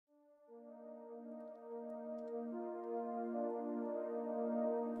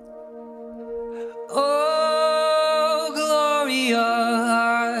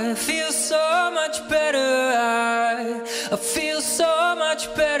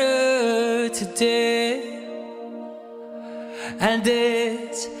today. And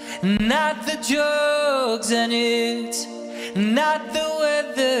it's not the drugs and it's not the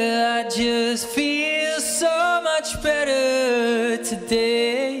weather, I just feel so much better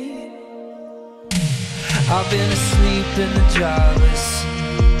today. I've been asleep in the driver's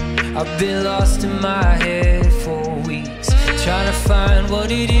seat, I've been lost in my head for weeks, trying to find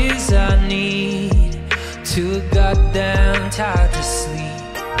what it is I need. Too goddamn tired to sleep.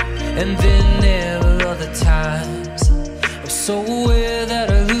 And then there are other times I'm so aware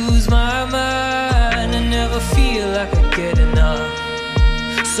that I lose my mind and never feel like I get enough,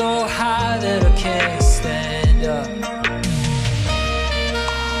 so high that I can't stand up.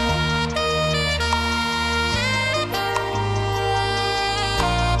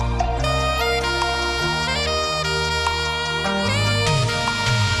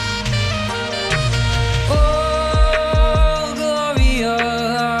 Oh, Gloria,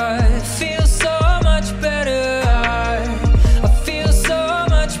 I feel so much better. I feel so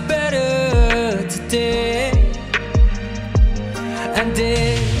much better today. And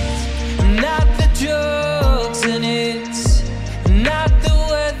it's not the drugs and it's not the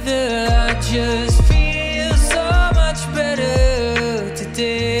weather, I just feel so much better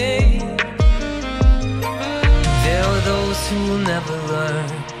today. There are those who will never learn,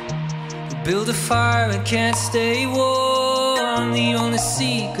 who build a fire and can't stay warm. The only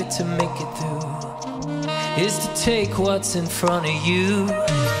secret to make it through is to take what's in front of you.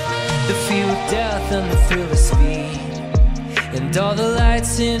 The fear of death and the thrill of speed, and all the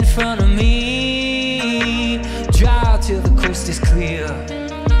lights in front of me. Drive till the coast is clear,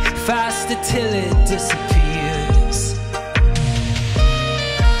 faster till it disappears.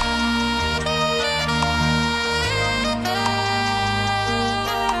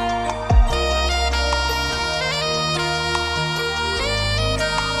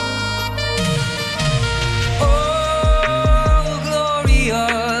 Oh, Gloria,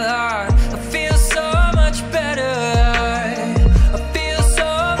 I feel so much better. I feel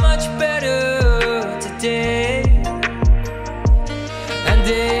so much better today. And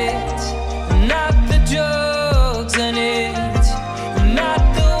it's not the drugs and it's not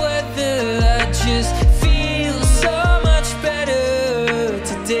the weather, I just feel so much better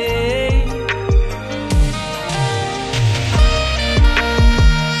today.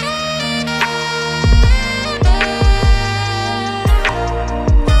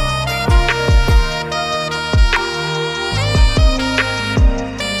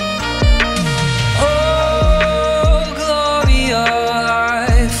 Oh, Gloria,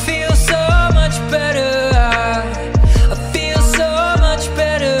 I feel so much better. I feel so much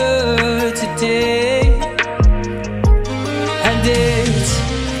better today. And it's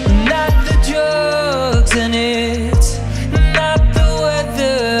not the drugs and it's not the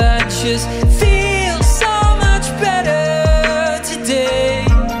weather, I just feel so much better today.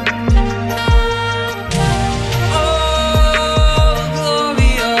 Oh,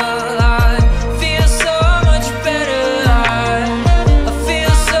 Gloria, I feel so much better. I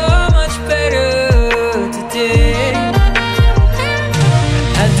feel so much better today.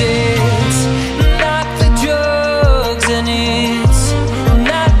 And it's not the drugs and it's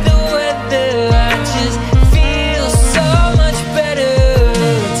not the weather, I just feel so much better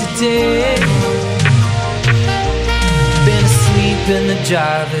today. Been asleep in the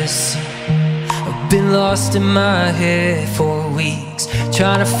driver's seat, I've been lost in my head for weeks,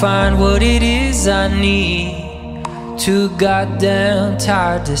 trying to find what it is I need. Too goddamn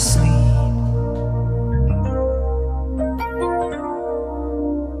tired to sleep.